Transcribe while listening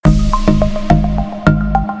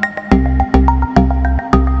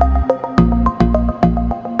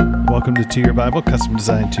To Your Bible, custom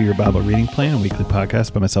designed To Your Bible reading plan, a weekly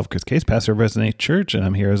podcast by myself, Chris Case, pastor of Resonate Church, and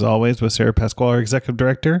I'm here as always with Sarah Pasquale, our executive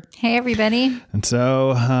director. Hey, everybody. And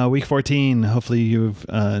so, week 14, hopefully you've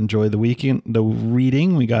enjoyed the weekend, the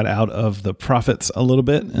reading. We got out of the prophets a little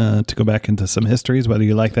bit to go back into some histories, whether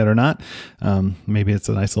you like that or not. Maybe it's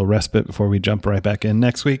a nice little respite before we jump right back in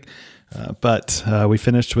next week. But we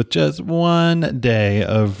finished with just one day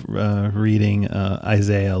of reading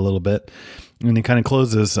Isaiah a little bit. And he kind of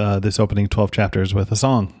closes this opening 12 chapters with a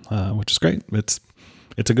song, which is great. It's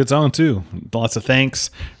a good song too. Lots of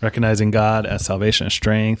thanks, recognizing God as salvation and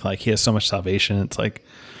strength. Like he has so much salvation. It's like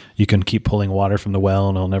you can keep pulling water from the well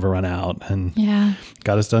and it'll never run out. And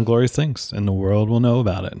God has done glorious things and the world will know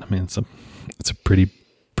about it. I mean, it's a pretty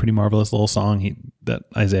marvelous little song that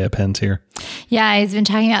Isaiah pens here. Yeah, he's been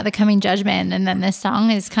talking about the coming judgment, and then this song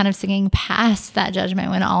is kind of singing past that judgment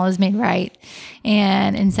when all is made right.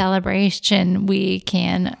 And in celebration, we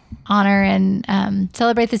can honor and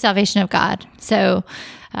celebrate the salvation of God. So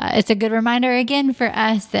it's a good reminder again for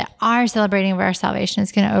us that our celebrating of our salvation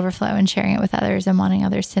is going to overflow and sharing it with others and wanting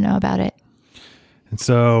others to know about it. And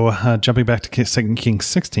so jumping back to 2 Kings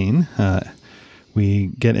 16, we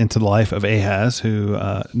get into the life of Ahaz, who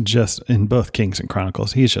just in both Kings and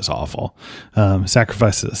Chronicles, he's just awful.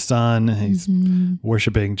 Sacrifices his son. He's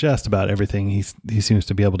worshiping just about everything he seems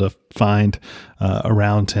to be able to find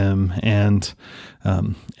around him. And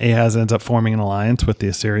Ahaz ends up forming an alliance with the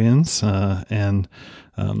Assyrians. And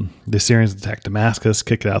the Assyrians attack Damascus,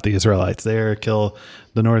 kick out the Israelites there, kill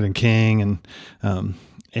the northern king. And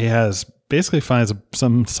Ahaz basically finds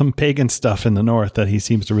some pagan stuff in the north that he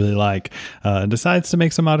seems to really like, and decides to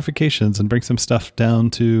make some modifications and bring some stuff down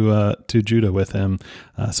to Judah with him,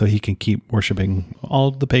 so he can keep worshiping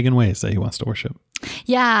all the pagan ways that he wants to worship.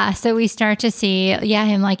 Yeah, so we start to see,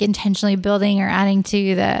 him like intentionally building or adding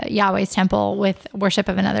to the Yahweh's temple with worship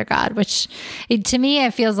of another god, which to me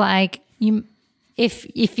it feels like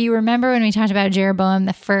If you remember when we talked about Jeroboam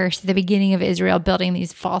the beginning of Israel building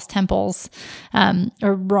these false temples,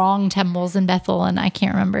 or wrong temples in Bethel, and I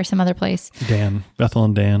can't remember some other place. Bethel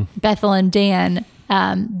and Dan.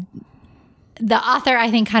 The author,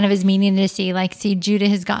 I think, kind of is meaning to see Judah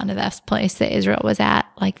has gotten to this place that Israel was at.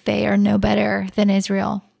 Like they are no better than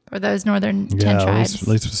Israel. Or those northern 10 tribes. At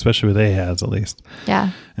least especially with Ahaz, at least.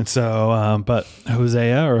 Yeah. And so, but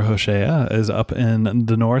Hoshea is up in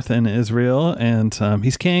the north in Israel, and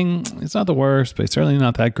he's king. He's not the worst, but he's certainly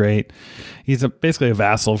not that great. He's basically a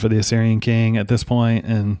vassal for the Assyrian king at this point,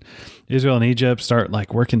 and Israel and Egypt start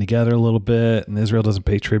working together a little bit, and Israel doesn't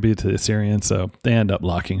pay tribute to the Assyrians, so they end up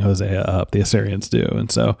locking Hosea up. The Assyrians do,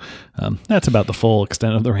 and so that's about the full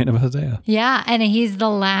extent of the reign of Hosea. Yeah, and he's the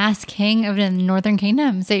last king of the northern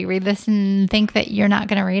kingdom. So you read this and think that you're not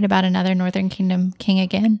going to read about another northern kingdom king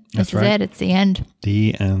again. This is it. It's the end.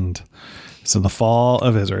 The end. So the fall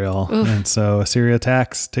of Israel. Oof. And so Assyria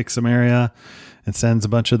takes Samaria and sends a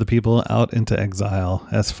bunch of the people out into exile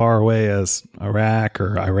as far away as Iraq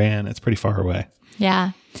or Iran. It's pretty far away.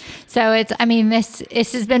 Yeah. So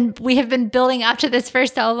we have been building up to this for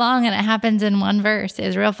so long, and it happens in one verse.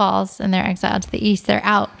 Israel falls and they're exiled to the east. They're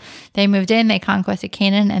out. They moved in, they conquered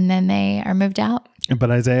Canaan, and then they are moved out. But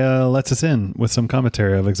Isaiah lets us in with some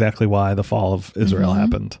commentary of exactly why the fall of Israel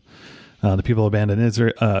happened. The people abandoned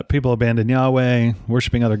Israel. People abandoned Yahweh,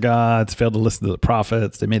 worshiping other gods, failed to listen to the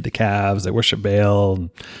prophets. They made the calves. They worshiped Baal, and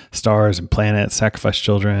stars and planets, sacrificed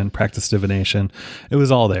children, practiced divination. It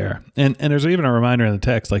was all there. And there's even a reminder in the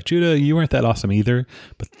text, Judah, you weren't that awesome either,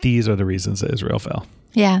 but these are the reasons that Israel fell.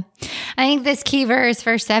 Yeah. I think this key verse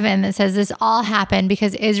 7, that says this all happened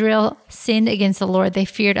because Israel sinned against the Lord. They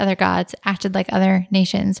feared other gods, acted like other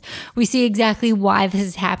nations. We see exactly why this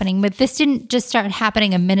is happening, but this didn't just start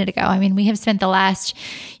happening a minute ago. I mean, we have spent the last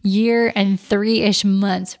year and 3-ish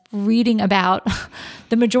months reading about,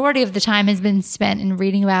 the majority of the time has been spent in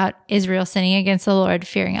reading about Israel sinning against the Lord,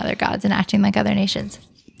 fearing other gods, and acting like other nations.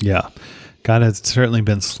 Yeah. God has certainly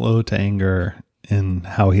been slow to anger in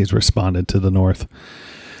how he's responded to the north.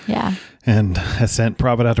 Yeah. And has sent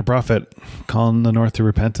prophet after prophet, calling the north to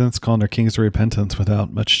repentance, calling their kings to repentance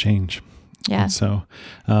without much change. Yeah. And so,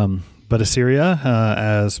 but Assyria,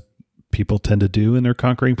 as people tend to do in their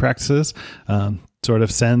conquering practices, sort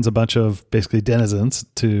of sends a bunch of basically denizens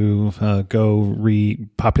to go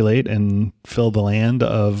repopulate and fill the land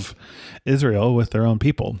of Israel with their own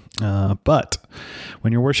people. But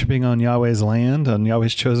when you're worshiping on Yahweh's land, on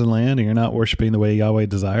Yahweh's chosen land, and you're not worshiping the way Yahweh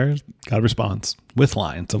desires, God responds. with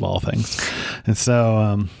lions of all things. And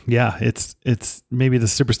so, it's maybe the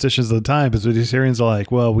superstitions of the time, because the Assyrians are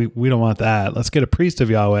like, well, we don't want that. Let's get a priest of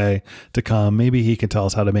Yahweh to come. Maybe he can tell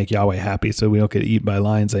us how to make Yahweh happy so we don't get eaten by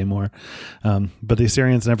lions anymore. But the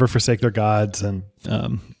Assyrians never forsake their gods, and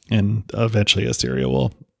eventually Assyria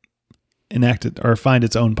will enact it or find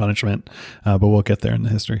its own punishment. But we'll get there in the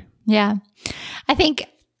history. Yeah. I think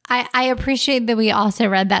I appreciate that we also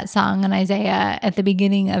read that song in Isaiah at the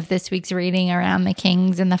beginning of this week's reading around the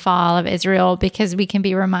kings and the fall of Israel, because we can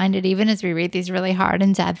be reminded, even as we read these really hard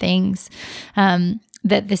and sad things,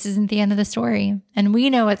 that this isn't the end of the story. And we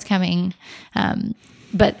know what's coming,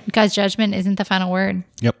 but God's judgment isn't the final word.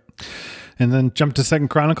 Yep. And then jump to 2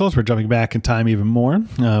 Chronicles. We're jumping back in time even more.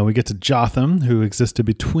 We get to Jotham, who existed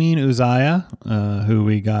between Uzziah,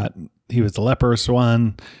 he was the leprous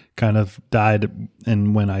one, kind of died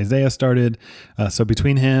and when Isaiah started. So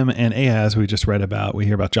between him and Ahaz, who we just read about, we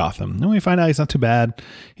hear about Jotham. And we find out he's not too bad.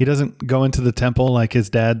 He doesn't go into the temple like his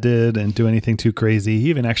dad did and do anything too crazy. He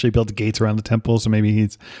even actually built gates around the temple. So maybe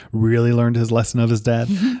he's really learned his lesson of his dad.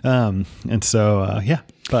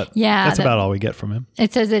 But that's about all we get from him.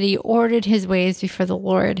 It says that he ordered his ways before the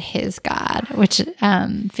Lord, his God, which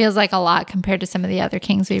feels like a lot compared to some of the other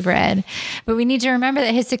kings we've read. But we need to remember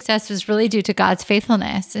that his success was really due to God's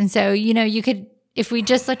faithfulness. And so, you could, if we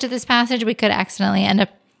just looked at this passage, we could accidentally end up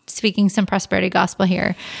speaking some prosperity gospel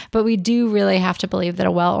here. But we do really have to believe that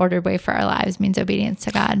a well-ordered way for our lives means obedience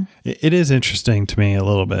to God. It is interesting to me a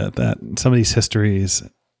little bit that some of these histories,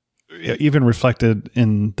 even reflected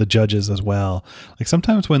in the judges as well. Like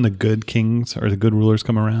sometimes when the good kings or the good rulers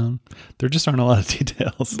come around, there just aren't a lot of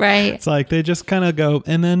details. Right. It's like they just kind of go,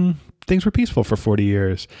 and then things were peaceful for 40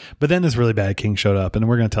 years. But then this really bad king showed up, and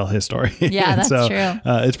we're going to tell his story. Yeah, that's so, true.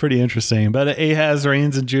 It's pretty interesting. But Ahaz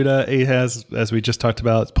reigns in Judah. Ahaz, as we just talked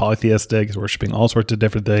about, is polytheistic. He's worshiping all sorts of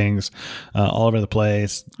different things all over the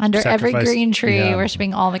place. Under every green tree,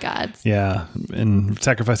 worshiping all the gods. Yeah, and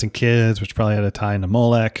sacrificing kids, which probably had a tie into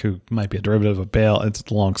Molech, who might be a derivative of Baal. It's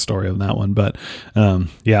a long story on that one. But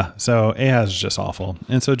so Ahaz is just awful.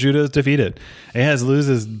 And so Judah is defeated. Ahaz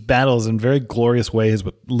loses battles in very glorious ways,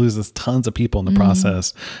 but loses tons of people in the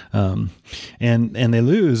process. And they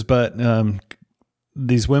lose, but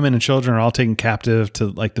these women and children are all taken captive to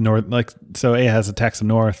like the north. Like, so Ahaz attacks the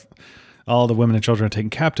north. All the women and children are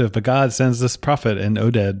taken captive, but God sends this prophet and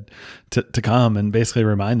Oded to come and basically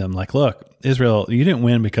remind them, like, look, Israel, you didn't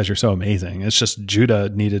win because you're so amazing. It's just Judah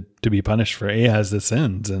needed to be punished for Ahaz's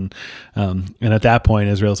sins. And at that point,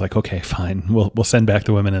 Israel's like, okay, fine. We'll send back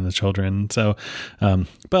the women and the children. So,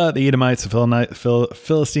 but the Edomites, the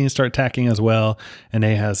Philistines start attacking as well. And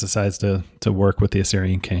Ahaz decides to work with the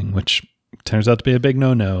Assyrian king, which turns out to be a big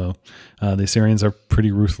no-no. The Assyrians are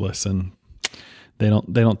pretty ruthless, and they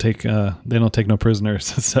don't take no prisoners.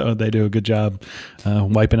 So they do a good job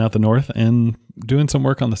wiping out the north and doing some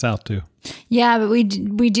work on the south too. Yeah, but we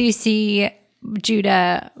do see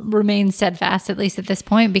Judah remain steadfast, at least at this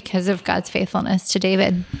point, because of God's faithfulness to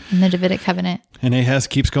David and the Davidic covenant. And Ahaz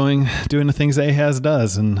keeps going, doing the things Ahaz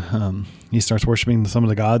does, and he starts worshiping some of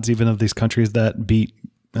the gods, even of these countries that beat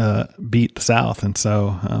the south. And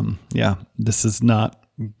so, this is not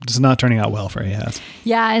turning out well for Ahaz.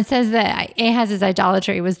 Yeah, it says that Ahaz's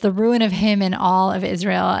idolatry was the ruin of him and all of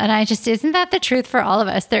Israel. And isn't that the truth for all of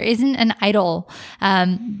us? There isn't an idol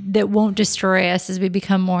that won't destroy us as we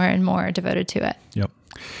become more and more devoted to it. Yep.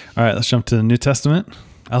 All right, let's jump to the New Testament.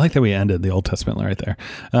 I like that we ended the Old Testament right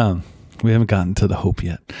there. We haven't gotten to the hope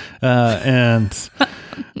yet. And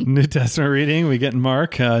New Testament reading, we get in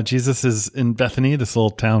Mark. Jesus is in Bethany, this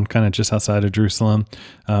little town kind of just outside of Jerusalem,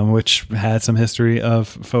 which had some history of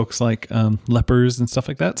folks like lepers and stuff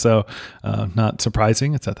like that. So not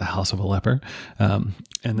surprising. It's at the house of a leper. And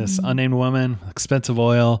this unnamed woman, expensive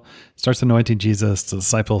oil, starts anointing Jesus. The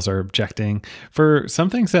disciples are objecting for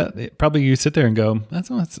some things that probably you sit there and go,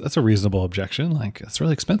 that's a reasonable objection. Like, it's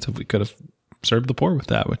really expensive. We could have served the poor with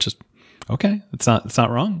that, which is okay. It's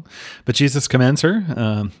not wrong. But Jesus commends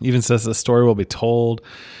her, even says the story will be told.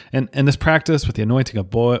 And this practice with the anointing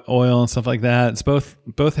of oil and stuff like that, it's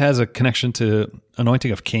both has a connection to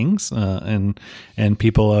anointing of kings and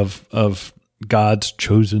people of God's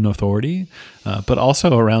chosen authority, but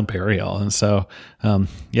also around burial. And so,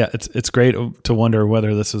 it's great to wonder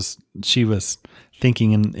whether she was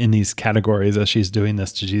thinking in these categories as she's doing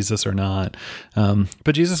this to Jesus or not.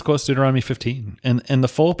 But Jesus quotes Deuteronomy 15 and the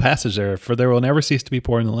full passage there, for there will never cease to be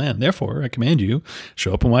poor in the land. Therefore, I command you,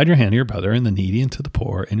 show open wide your hand to your brother and the needy and to the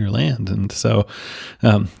poor in your land. And so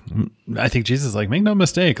I think Jesus is like, make no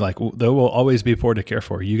mistake, like there will always be poor to care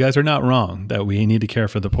for. You guys are not wrong that we need to care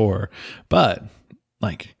for the poor, but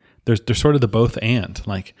like there's sort of the both and,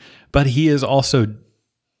 like, but he is also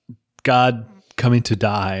God coming to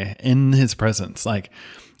die in his presence. Like,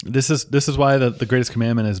 this is why the greatest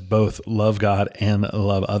commandment is both love God and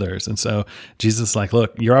love others. And so Jesus is like,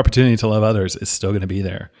 look, your opportunity to love others is still going to be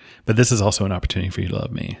there, but this is also an opportunity for you to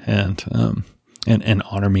love me and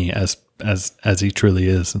honor me as he truly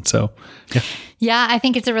is. And so, yeah. Yeah, I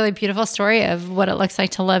think it's a really beautiful story of what it looks like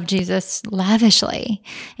to love Jesus lavishly.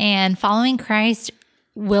 And following Christ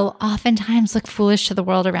will oftentimes look foolish to the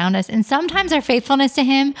world around us. And sometimes our faithfulness to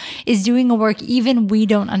him is doing a work even we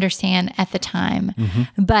don't understand at the time.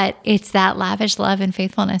 Mm-hmm. But it's that lavish love and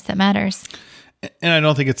faithfulness that matters. And I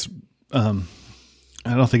don't think it's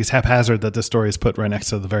haphazard that this story is put right next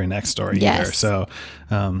to the very next story either. So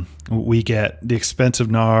we get the expensive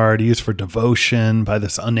nard used for devotion by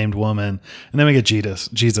this unnamed woman. And then we get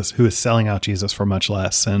Jesus, who is selling out Jesus for much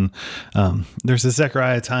less. And there's a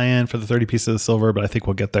Zechariah tie-in for the 30 pieces of silver, but I think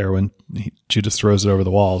we'll get there when Judas throws it over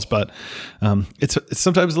the walls. But it's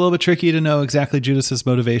sometimes a little bit tricky to know exactly Judas's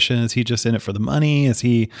motivation. Is he just in it for the money? Is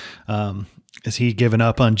he given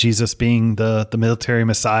up on Jesus being the military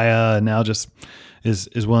Messiah and now just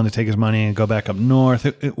is willing to take his money and go back up north?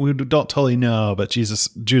 We don't totally know, but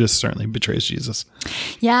Judas certainly betrays Jesus.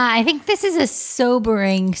 Yeah, I think this is a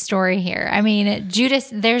sobering story here. I mean,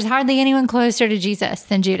 Judas, there's hardly anyone closer to Jesus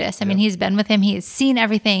than Judas. I mean, he's been with him, he has seen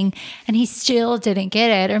everything, and he still didn't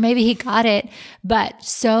get it. Or maybe he got it, but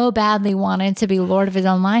so badly wanted to be Lord of his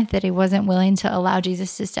own life that he wasn't willing to allow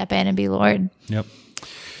Jesus to step in and be Lord. Yep.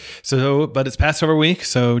 So, but it's Passover week,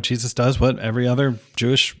 so Jesus does what every other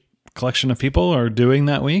Jewish collection of people are doing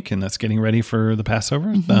that week, and that's getting ready for the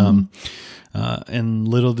Passover. Mm-hmm. And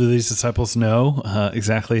little do these disciples know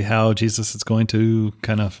exactly how Jesus is going to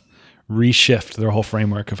kind of reshift their whole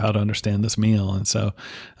framework of how to understand this meal. And so,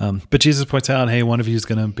 but Jesus points out, hey, one of you is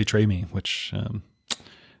going to betray me, which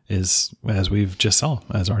is, as we've just saw,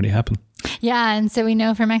 has already happened. Yeah, and so we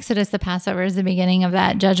know from Exodus, the Passover is the beginning of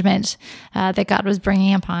that judgment that God was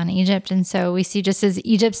bringing upon Egypt. And so we see just as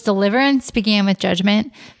Egypt's deliverance began with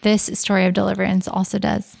judgment, this story of deliverance also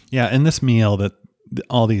does. Yeah, and this meal that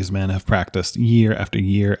all these men have practiced year after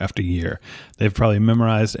year after year. They've probably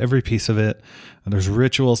memorized every piece of it. There's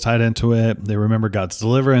rituals tied into it. They remember God's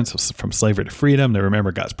deliverance from slavery to freedom. They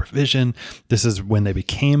remember God's provision. This is when they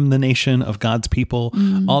became the nation of God's people.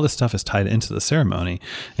 All this stuff is tied into the ceremony.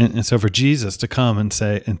 And so for Jesus to come and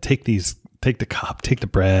say, and take the cup, take the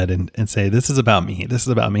bread and say, this is about me. This is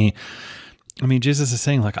about me. I mean, Jesus is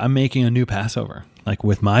saying, like, I'm making a new Passover, like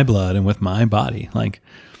with my blood and with my body. Like,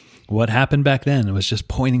 what happened back then, it was just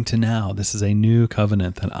pointing to now. This is a new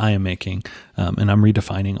covenant that I am making, and I'm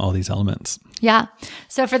redefining all these elements. Yeah.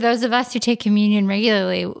 So for those of us who take communion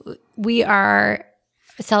regularly, we are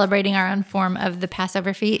celebrating our own form of the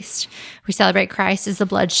Passover feast. We celebrate Christ as the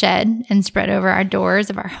blood shed and spread over our doors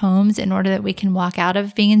of our homes in order that we can walk out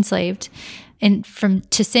of being enslaved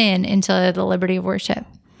to sin into the liberty of worship.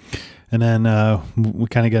 And then we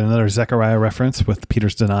kind of get another Zechariah reference with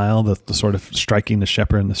Peter's denial, the sort of striking the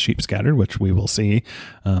shepherd and the sheep scattered, which we will see.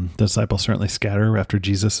 The disciples certainly scatter after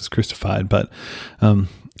Jesus is crucified, but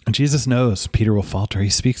Jesus knows Peter will falter. He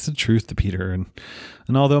speaks the truth to Peter.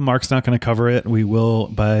 And although Mark's not going to cover it, we will,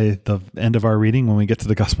 by the end of our reading, when we get to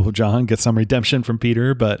the Gospel of John, get some redemption from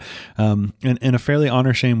Peter. But in a fairly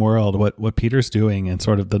honor-shame world, what Peter's doing and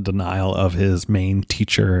sort of the denial of his main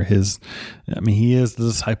teacher, he is the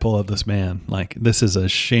disciple of this man. Like, this is a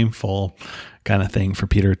shameful kind of thing for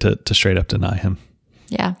Peter to straight up deny him.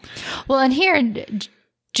 Yeah. Well, and here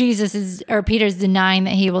Peter's denying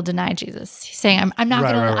that he will deny Jesus. He's saying, I'm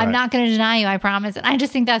not going to deny you, I promise. And I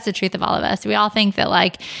just think that's the truth of all of us. We all think that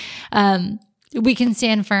we can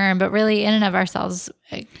stand firm, but really in and of ourselves,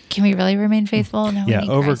 can we really remain faithful? No, yeah.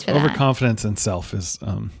 Overconfidence in self is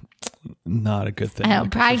not a good thing. I know,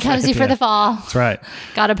 pride comes before the fall. That's right.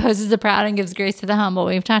 God opposes the proud and gives grace to the humble.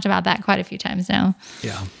 We've talked about that quite a few times now.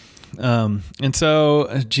 Yeah. And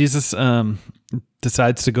so Jesus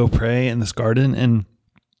decides to go pray in this garden, and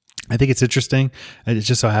I think it's interesting. It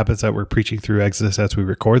just so happens that we're preaching through Exodus as we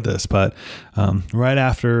record this, but right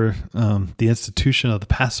after the institution of the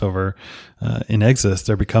Passover in Exodus,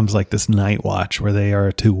 there becomes like this night watch where they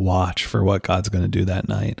are to watch for what God's going to do that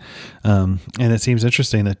night. And it seems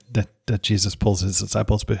interesting that Jesus pulls his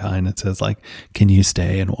disciples behind and says, like, can you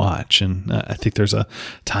stay and watch? And I think there's a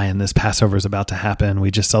tie in this. Passover is about to happen. We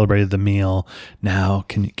just celebrated the meal. Now,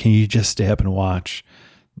 can you just stay up and watch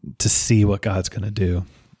to see what God's going to do?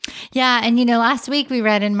 Yeah. And, last week we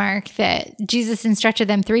read in Mark that Jesus instructed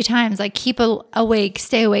them 3 times, like, keep awake,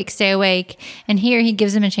 stay awake, stay awake. And here he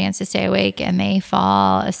gives them a chance to stay awake and they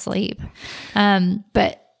fall asleep.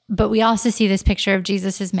 But But we also see this picture of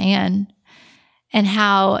Jesus as man, and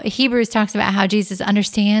how Hebrews talks about how Jesus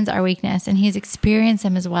understands our weakness and he's experienced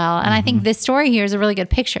them as well. And I think this story here is a really good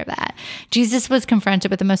picture of that. Jesus was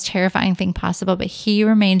confronted with the most terrifying thing possible, but he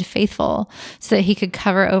remained faithful so that he could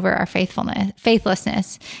cover over our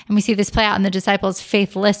faithlessness. And we see this play out in the disciples'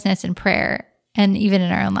 faithlessness in prayer and even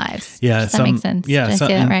in our own lives. Yeah. Does that make sense? Yeah. Did I say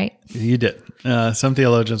that right? You did. Some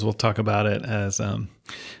theologians will talk about it as,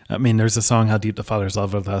 there's a song, How Deep the Father's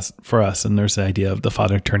Love with us for us. And there's the idea of the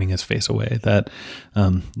Father turning his face away, that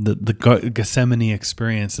the Gethsemane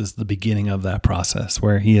experience is the beginning of that process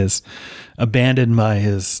where he is abandoned by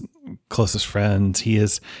his closest friends. He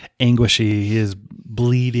is anguishy. He is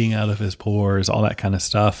bleeding out of his pores, all that kind of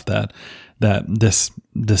stuff that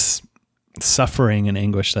this suffering and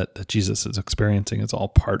anguish that Jesus is experiencing is all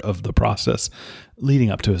part of the process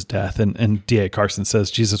leading up to his death. And D.A. Carson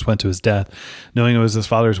says Jesus went to his death knowing it was his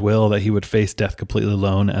Father's will that he would face death completely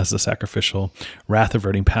alone as the sacrificial,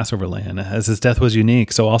 wrath-averting Passover lamb. As his death was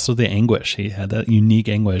unique, so also the anguish. He had that unique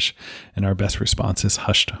anguish, and our best response is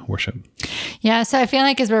hushed worship. Yeah, so I feel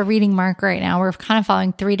like as we're reading Mark right now, we're kind of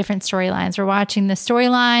following three different storylines. We're watching the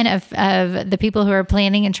storyline of the people who are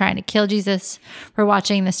planning and trying to kill Jesus. We're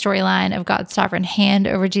watching the storyline of God's sovereign hand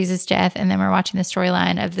over Jesus' death, and then we're watching the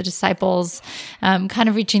storyline of the disciples kind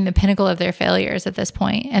of reaching the pinnacle of their failures at this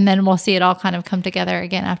point. And then we'll see it all kind of come together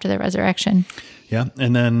again after the resurrection. Yeah.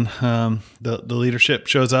 And then the leadership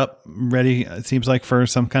shows up ready, it seems like, for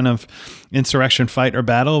some kind of insurrection fight or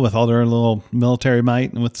battle with all their little military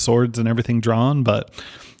might and with swords and everything drawn. But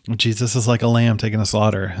Jesus is like a lamb taken to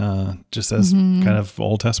slaughter, just as kind of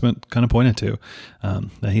Old Testament kind of pointed to,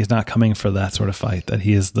 that he's not coming for that sort of fight, that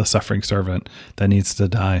he is the suffering servant that needs to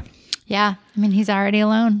die. Yeah. I mean, he's already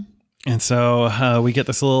alone. And so we get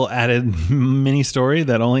this little added mini story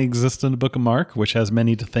that only exists in the book of Mark, which has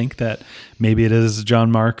many to think that maybe it is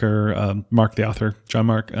John Mark or Mark, the author, John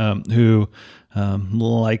Mark, who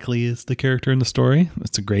likely is the character in the story.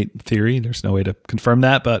 It's a great theory. There's no way to confirm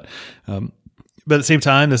that. But at the same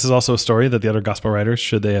time, this is also a story that the other gospel writers,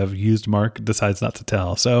 should they have used Mark, decides not to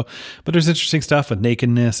tell. So, but there's interesting stuff with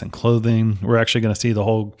nakedness and clothing. We're actually going to see the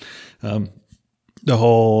whole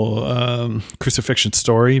crucifixion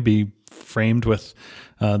story be framed with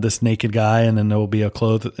this naked guy, and then there will be a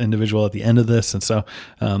clothed individual at the end of this. And so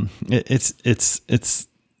it's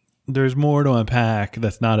there's more to unpack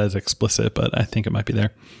that's not as explicit, but I think it might be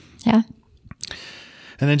there. Yeah.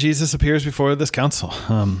 And then Jesus appears before this council.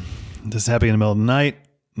 This is happening in the middle of the night.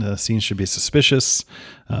 The scene should be suspicious.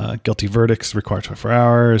 Guilty verdicts require 24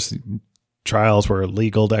 hours. Trials were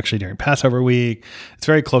illegal actually during Passover week. It's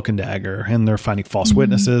very cloak and dagger, and they're finding false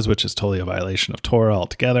witnesses, which is totally a violation of Torah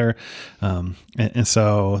altogether. And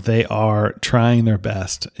so they are trying their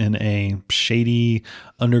best in a shady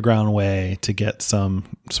underground way to get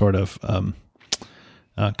some sort of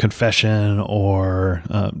confession or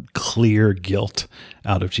clear guilt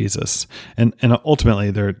out of Jesus, and ultimately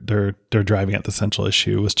they're driving at the central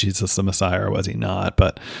issue: was Jesus the Messiah or was he not?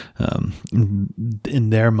 But in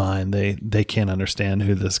their mind, they can't understand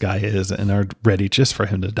who this guy is and are ready just for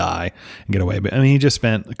him to die and get away. But I mean, he just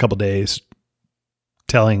spent a couple days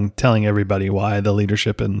telling everybody why the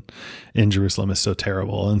leadership in Jerusalem is so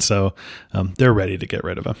terrible. And so they're ready to get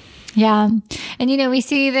rid of him. Yeah. And, we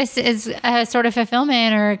see this as a sort of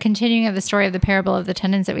fulfillment or continuing of the story of the parable of the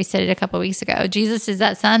tenants that we studied a couple of weeks ago. Jesus is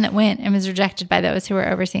that son that went and was rejected by those who were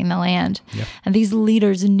overseeing the land. Yep. And these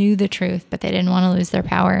leaders knew the truth, but they didn't want to lose their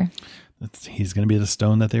power. He's going to be the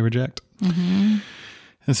stone that they reject. Mm-hmm.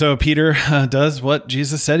 And so Peter does what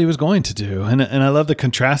Jesus said he was going to do. And I love the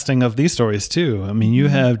contrasting of these stories too. I mean, you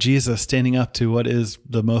have Jesus standing up to what is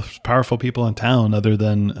the most powerful people in town other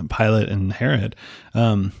than Pilate and Herod.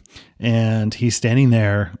 And he's standing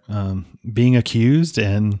there being accused,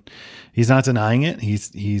 and he's not denying it.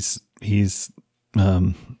 He's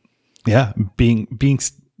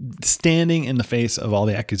standing in the face of all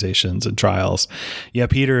the accusations and trials. Yeah,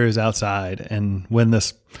 Peter is outside, and when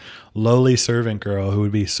this lowly servant girl who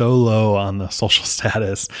would be so low on the social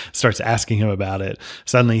status starts asking him about it,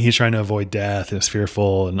 suddenly he's trying to avoid death and is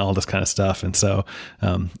fearful and all this kind of stuff. And so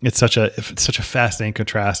it's such a fascinating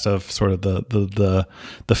contrast of sort of the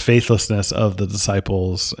faithlessness of the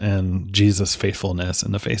disciples and Jesus' faithfulness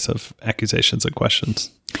in the face of accusations and questions.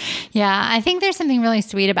 Yeah, I think there's something really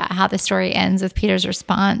sweet about how the story ends with Peter's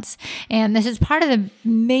response. And this is part of the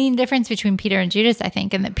main difference between Peter and Judas, I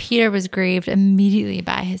think, in that Peter was grieved immediately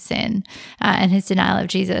by his sin and his denial of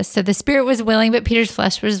Jesus. So the spirit was willing, but Peter's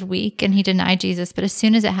flesh was weak, and he denied Jesus. But as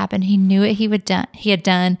soon as it happened, he knew what he had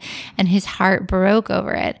done, and his heart broke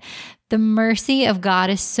over it. The mercy of God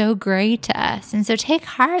is so great to us. And so take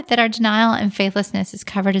heart that our denial and faithlessness is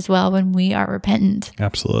covered as well when we are repentant.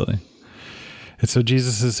 Absolutely. And so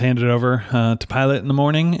Jesus is handed over to Pilate in the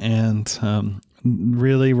morning, and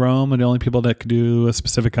really Rome are the only people that could do a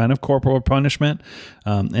specific kind of corporal punishment,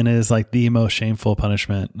 and it is like the most shameful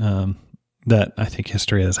punishment that I think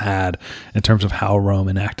history has had in terms of how Rome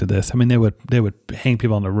enacted this. I mean, they would hang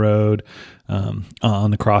people on the road, on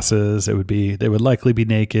the crosses. They would likely be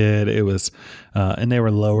naked. It was, and they were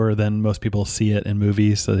lower than most people see it in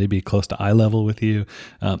movies, so they'd be close to eye level with you.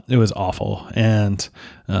 It was awful, and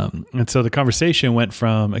so the conversation went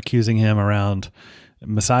from accusing him around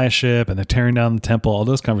messiahship and they're tearing down the temple, all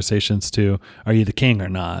those conversations, to are you the king or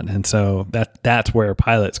not? And so that's where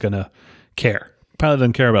Pilate's going to care. Pilate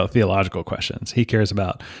doesn't care about theological questions. He cares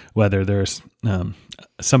about whether there's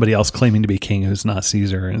somebody else claiming to be king who's not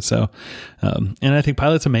Caesar. And so, and I think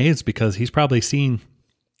Pilate's amazed because he's probably seen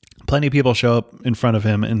plenty of people show up in front of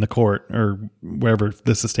him in the court or wherever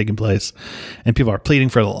this is taking place, and people are pleading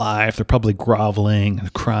for their life. They're probably groveling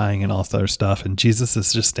and crying and all this other stuff. And Jesus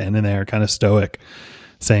is just standing there kind of stoic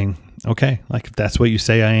saying, okay, like if that's what you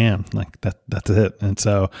say I am, like that's it. And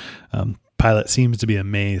so, Pilate seems to be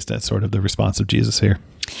amazed at sort of the response of Jesus here.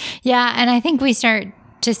 Yeah, and I think we start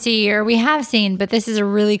to see, or we have seen, but this is a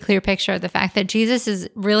really clear picture of the fact that Jesus is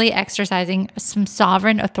really exercising some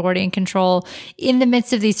sovereign authority and control in the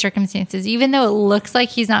midst of these circumstances. Even though it looks like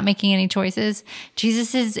he's not making any choices,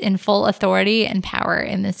 Jesus is in full authority and power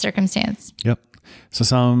in this circumstance. Yep. So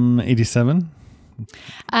Psalm 87.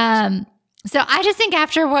 So I just think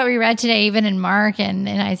after what we read today, even in Mark and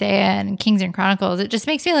in Isaiah and Kings and Chronicles, it just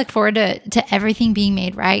makes me look forward to everything being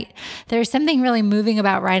made right. There's something really moving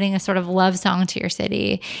about writing a sort of love song to your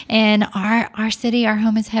city. And our city, our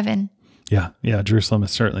home is heaven. Yeah. Jerusalem is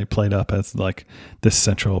certainly played up as like this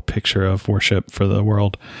central picture of worship for the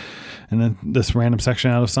world. And then this random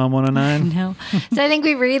section out of Psalm 109. No. So I think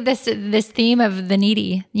we read this theme of the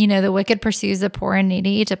needy. You know, the wicked pursues the poor and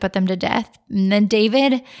needy to put them to death. And then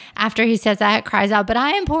David, after he says that, cries out, but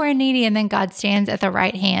I am poor and needy. And then God stands at the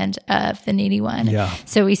right hand of the needy one. Yeah.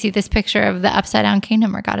 So we see this picture of the upside down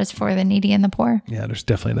kingdom where God is for the needy and the poor. Yeah, there's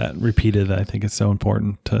definitely that repeated. I think it's so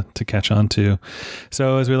important to catch on to.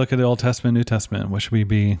 So as we look at the Old Testament, New Testament, what should we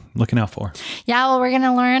be looking out for? Yeah, well, we're going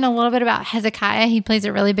to learn a little bit about Hezekiah. He plays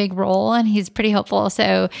a really big role and he's pretty hopeful.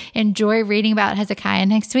 So enjoy reading about Hezekiah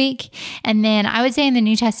next week. And then I would say in the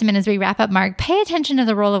New Testament, as we wrap up Mark, pay attention to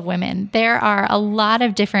the role of women. There are a lot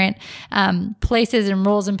of different places and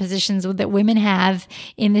roles and positions that women have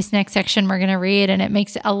in this next section we're going to read. And it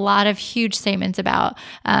makes a lot of huge statements about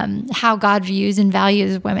how God views and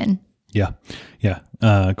values women. Yeah.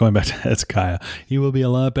 Going back to Hezekiah, he will be a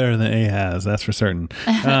lot better than Ahaz, that's for certain.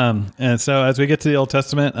 And so as we get to the Old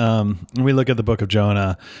Testament, we look at the book of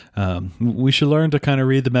Jonah, we should learn to kind of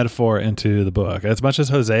read the metaphor into the book. As much as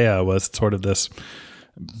Hosea was sort of this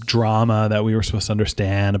drama that we were supposed to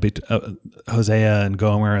understand, a bit Hosea and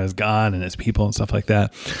Gomer as God and his people and stuff like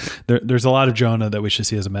that. There's a lot of Jonah that we should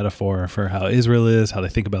see as a metaphor for how Israel is, how they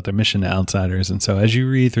think about their mission to outsiders. And so as you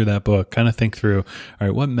read through that book, kind of think through, all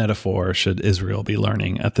right, what metaphor should Israel be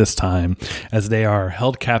learning at this time as they are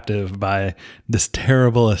held captive by this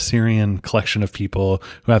terrible Assyrian collection of people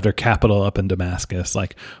who have their capital up in Damascus?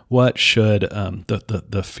 Like, what should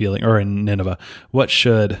the feeling, or in Nineveh, what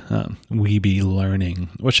should we be learning?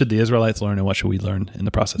 What should the Israelites learn, and what should we learn in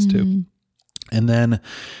the process too? And then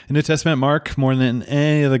in New Testament, Mark, more than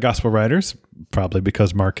any of the gospel writers, probably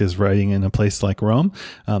because Mark is writing in a place like Rome,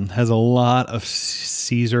 has a lot of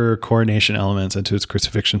Caesar coronation elements into his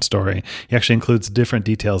crucifixion story. He actually includes different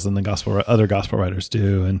details than the other gospel writers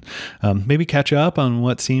do, and maybe catch up on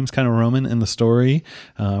what seems kind of Roman in the story,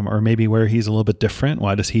 or maybe where he's a little bit different.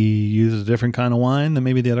 Why does he use a different kind of wine than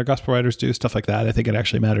maybe the other gospel writers do? Stuff like that. I think it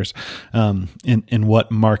actually matters in what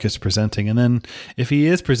Mark is presenting. And then if he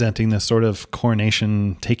is presenting this sort of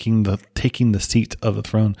coronation, taking the seat of the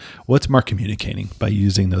throne, what's Mark communicating by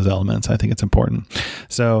using those elements? I think it's important.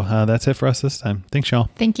 So that's it for us this time. Thanks, y'all.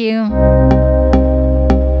 Thank you.